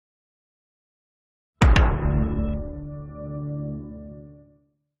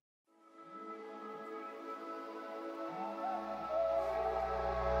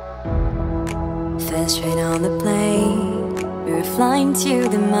on the plane, we were flying to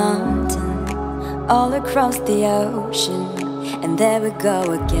the mountain, all across the ocean, and there we go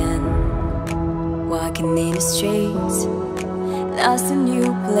again. Walking in the streets, lost in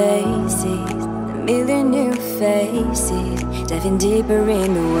new places, a million new faces, diving deeper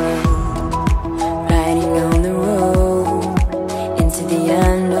in the world, riding on the road into the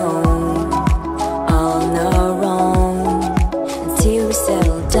unknown, all on our own, until we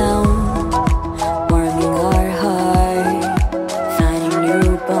settle down, warming our heart, finding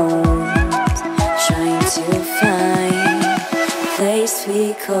new bones, trying to find a place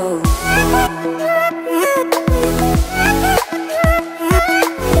we call home.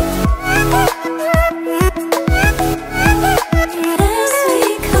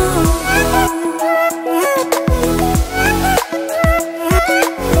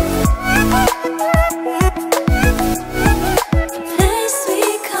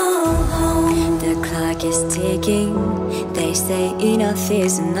 They say enough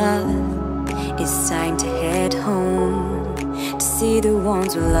is enough. It's time to head home, to see the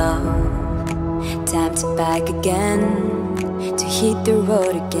ones we love. Time to back again, to hit the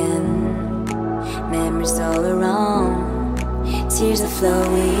road again. Memories all around, tears are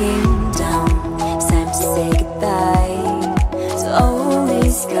flowing down. It's time to say goodbye to all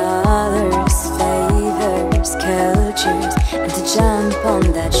these colors, flavors, cultures, and to jump on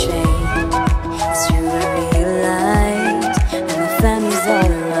that train.